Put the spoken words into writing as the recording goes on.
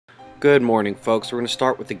Good morning, folks. We're going to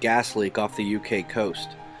start with the gas leak off the UK coast.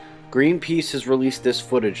 Greenpeace has released this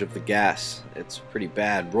footage of the gas. It's pretty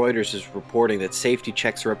bad. Reuters is reporting that safety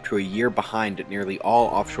checks are up to a year behind at nearly all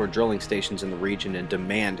offshore drilling stations in the region, and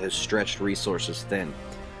demand has stretched resources thin.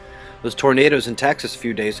 Those tornadoes in Texas a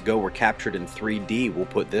few days ago were captured in 3D. We'll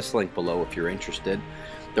put this link below if you're interested.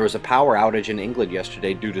 There was a power outage in England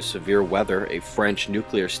yesterday due to severe weather. A French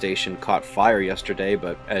nuclear station caught fire yesterday,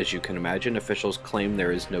 but as you can imagine, officials claim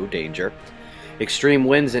there is no danger. Extreme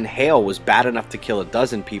winds and hail was bad enough to kill a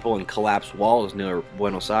dozen people and collapse walls near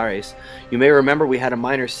Buenos Aires. You may remember we had a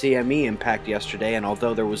minor CME impact yesterday, and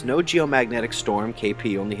although there was no geomagnetic storm,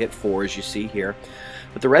 KP only hit 4 as you see here.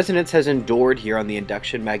 But the resonance has endured here on the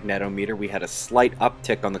induction magnetometer. We had a slight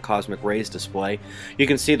uptick on the cosmic rays display. You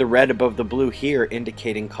can see the red above the blue here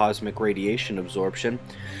indicating cosmic radiation absorption.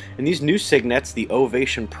 And these new signets, the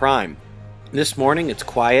Ovation Prime. This morning it's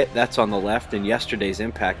quiet, that's on the left, and yesterday's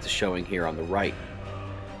impact is showing here on the right.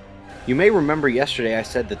 You may remember yesterday I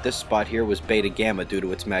said that this spot here was beta gamma due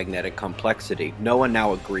to its magnetic complexity. No one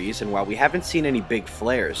now agrees, and while we haven't seen any big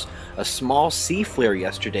flares, a small C flare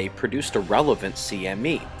yesterday produced a relevant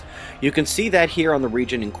CME. You can see that here on the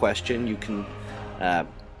region in question. You can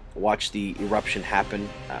watch the eruption happen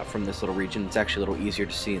from this little region. It's actually a little easier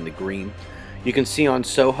to see in the green. You can see on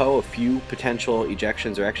Soho a few potential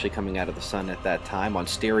ejections are actually coming out of the sun at that time. On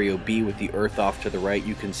stereo B with the Earth off to the right,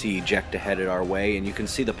 you can see ejecta headed our way, and you can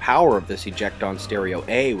see the power of this eject on stereo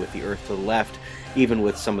A with the Earth to the left, even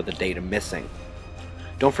with some of the data missing.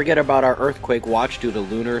 Don't forget about our earthquake watch due to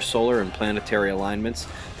lunar, solar, and planetary alignments.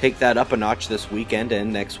 Take that up a notch this weekend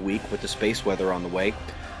and next week with the space weather on the way.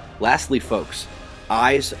 Lastly, folks,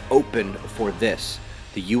 eyes open for this.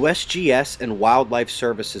 The USGS and Wildlife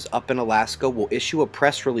Services up in Alaska will issue a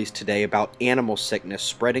press release today about animal sickness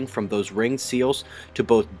spreading from those ringed seals to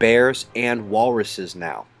both bears and walruses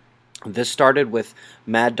now. This started with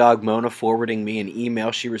Mad Dog Mona forwarding me an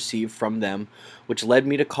email she received from them, which led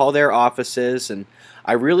me to call their offices, and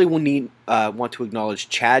I really want to acknowledge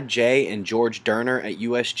Chad J. and George Durner at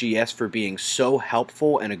USGS for being so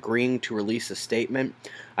helpful and agreeing to release a statement.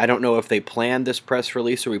 I don't know if they planned this press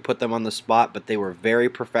release or we put them on the spot, but they were very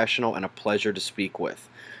professional and a pleasure to speak with.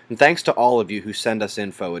 And thanks to all of you who send us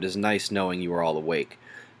info. It is nice knowing you are all awake.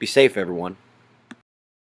 Be safe, everyone.